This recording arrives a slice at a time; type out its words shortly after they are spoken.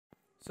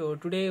So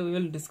today we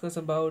will discuss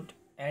about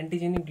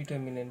antigenic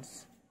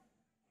determinants,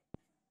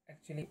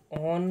 actually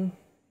on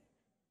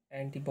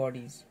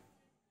antibodies.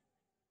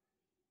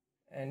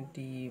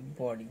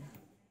 Antibody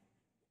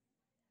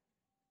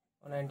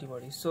on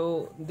antibodies.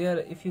 So there,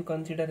 if you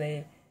consider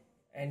a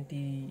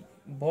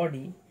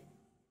antibody,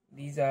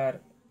 these are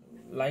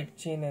light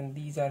chain and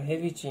these are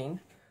heavy chain.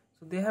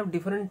 So they have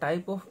different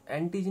type of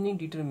antigenic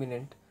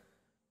determinant.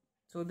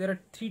 So there are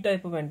three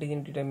type of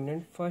antigenic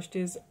determinant. First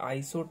is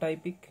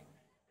isotypic,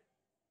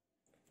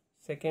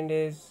 second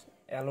is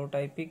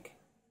allotypic,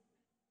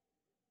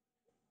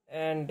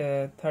 and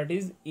third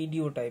is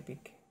idiotypic.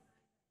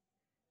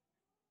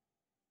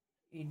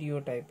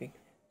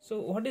 So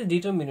what is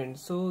determinant?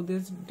 So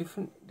there's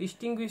different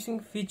distinguishing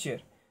feature.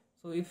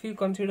 So if you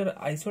consider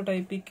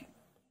isotypic,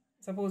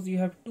 suppose you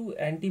have two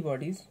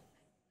antibodies.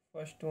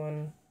 First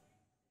one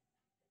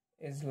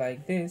is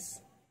like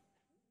this,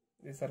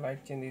 these are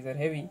light chain, these are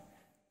heavy,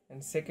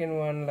 and second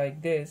one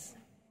like this,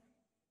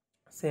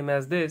 same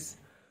as this.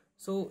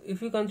 So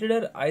if you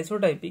consider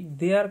isotypic,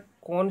 they are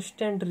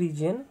constant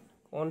region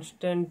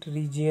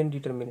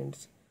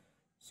determinants.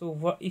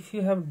 So if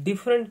you have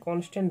different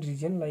constant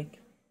region, like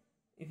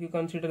if you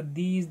consider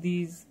these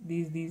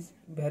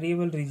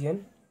variable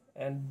region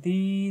and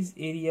these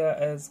area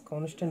as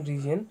constant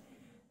region,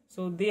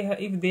 so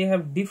if they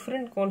have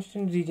different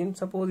constant region,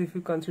 suppose if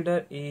you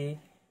consider a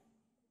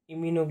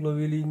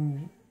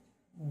immunoglobulin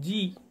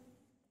G,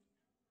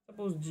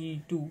 suppose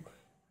G2,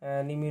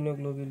 and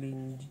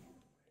immunoglobulin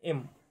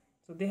M,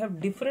 so they have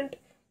different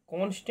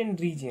constant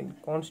region.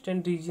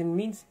 Constant region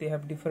means they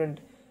have different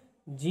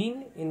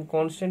gene in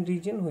constant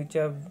region which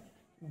have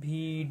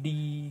V,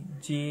 D,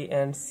 J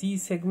and C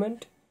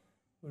segment.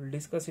 We'll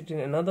discuss it in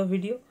another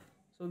video.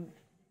 So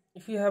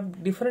if you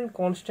have different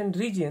constant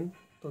region,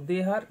 so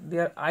they are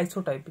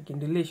isotypic in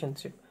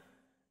relationship.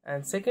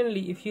 And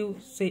secondly, if you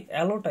say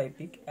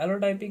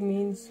allotypic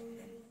means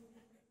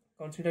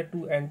consider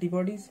two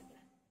antibodies,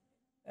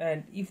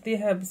 and if they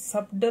have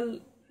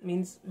subtle,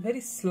 means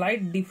very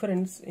slight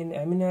difference in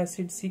amino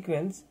acid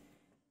sequence,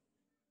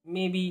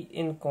 maybe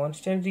in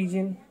constant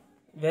region,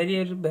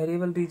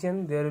 variable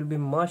region, there will be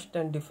much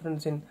and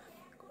difference in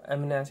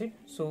amino acid.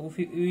 So if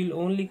we will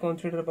only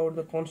consider about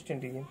the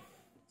constant region.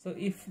 So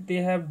if they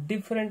have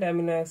different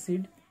amino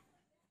acid,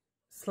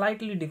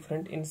 slightly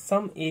different in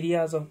some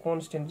areas of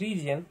constant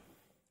region,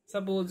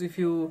 suppose if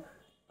you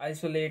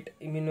isolate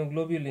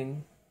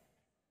immunoglobulin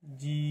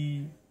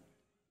G1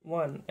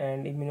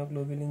 and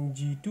immunoglobulin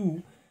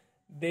G2,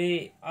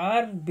 they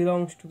are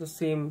belongs to the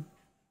same,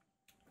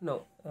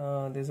 no,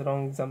 there's a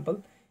wrong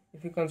example.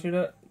 If you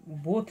consider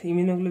both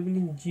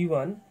immunoglobulin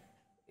G1,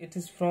 it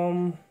is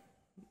from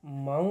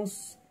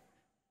mouse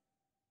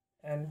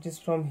and it is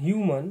from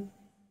human,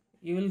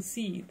 you will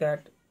see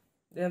that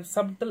they have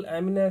subtle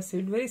amino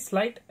acid, very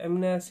slight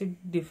amino acid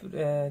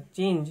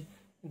change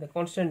in the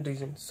constant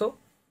region. So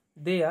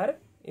they are,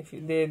 if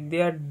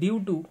they are due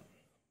to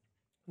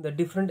the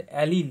different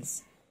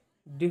alleles.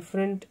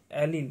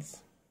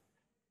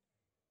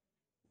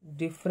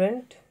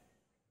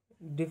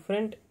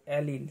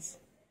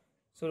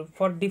 So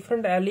for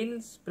different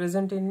alleles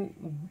present in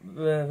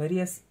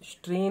various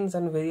strains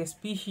and various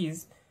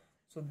species,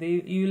 so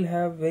you will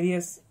have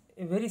a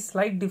very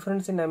slight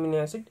difference in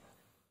amino acid.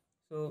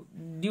 So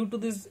due to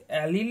this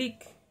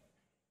allelic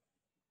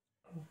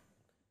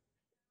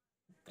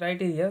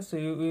criteria, so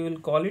we will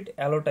call it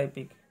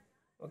allotypic.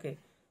 Okay,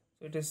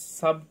 so it is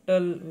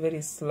subtle,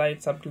 very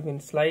slight, subtle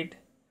means slight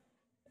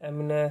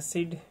amino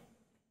acid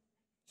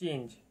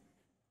change.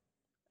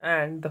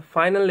 And the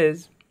final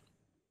is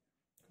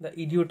the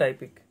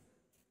idiotypic.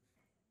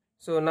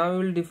 So now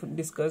we will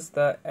discuss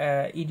the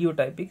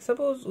idiotypic.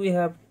 Suppose we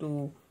have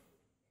two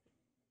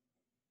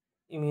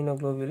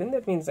immunoglobulin,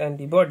 that means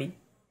antibody,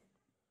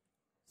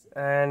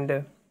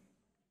 and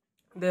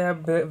they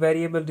have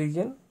variable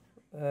region,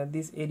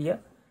 this area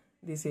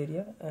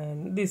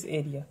and this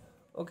area.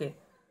 Okay,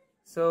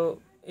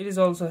 so it is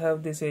also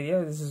have this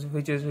area, this is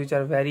which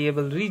are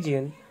variable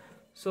region.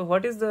 So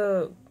what is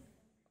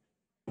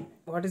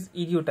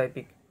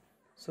idiotypic?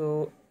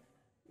 So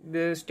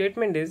the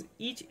statement is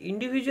each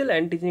individual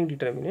antigenic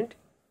determinant,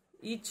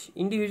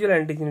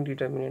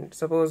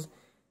 suppose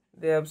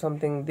they have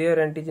something there,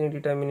 antigenic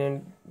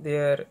determinant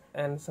there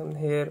and some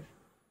here,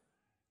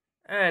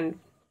 and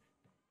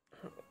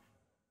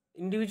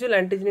individual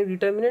antigenic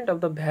determinant of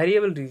the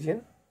variable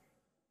region.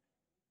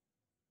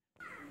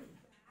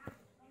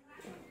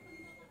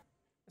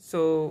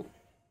 So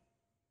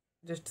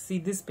just see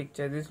this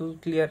picture, this will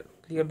clear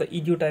the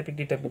idiotypic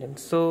determinant.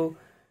 So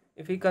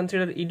if we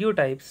consider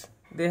idiotypes,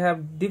 they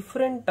have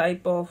different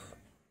type of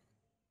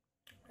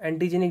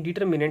antigenic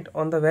determinant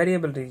on the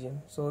variable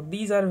region. So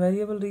these are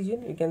variable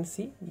region, you can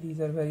see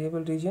these are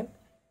variable region,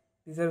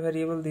 these are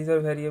variable,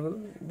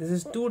 this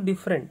is two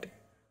different.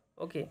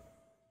 Okay,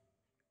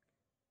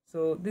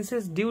 so this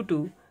is due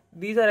to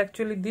these are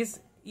actually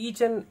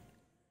each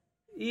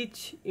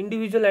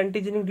individual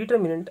antigenic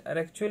determinant are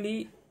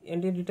actually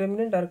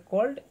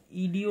called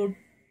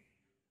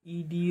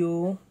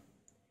idiotype.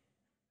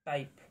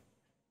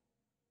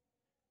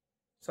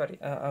 sorry,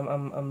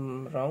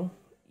 I'm wrong.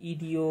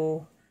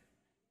 Idiotype.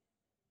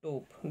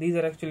 These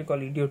are actually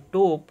called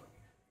idiotype.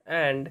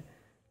 And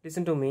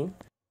listen to me,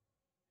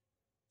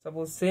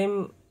 suppose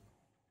same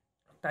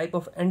type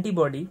of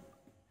antibody,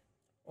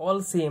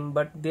 all same,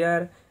 but they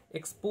are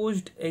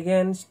exposed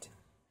against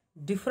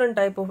different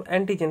type of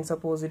antigen.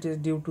 Suppose it is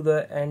due to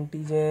the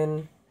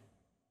antigen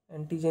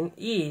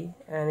A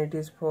and it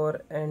is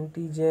for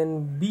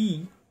antigen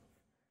B.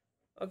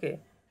 Okay,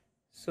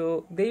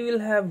 so they will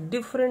have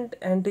different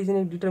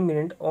antigenic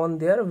determinant on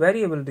their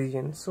variable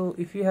region. So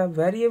if you have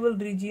variable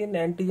region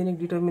antigenic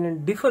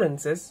determinant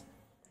differences,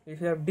 if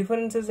you have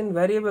differences in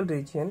variable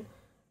region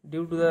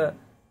due to the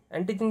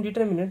antigen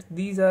determinants,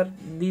 these are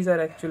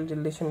actual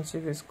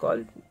relationship is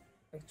called,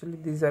 actually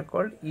these are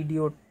called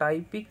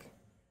idiotypic.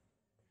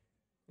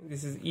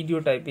 This is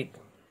idiotypic.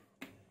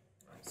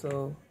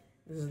 So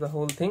this is the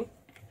whole thing.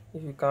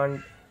 If you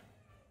can't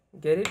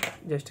get it,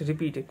 just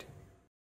repeat it.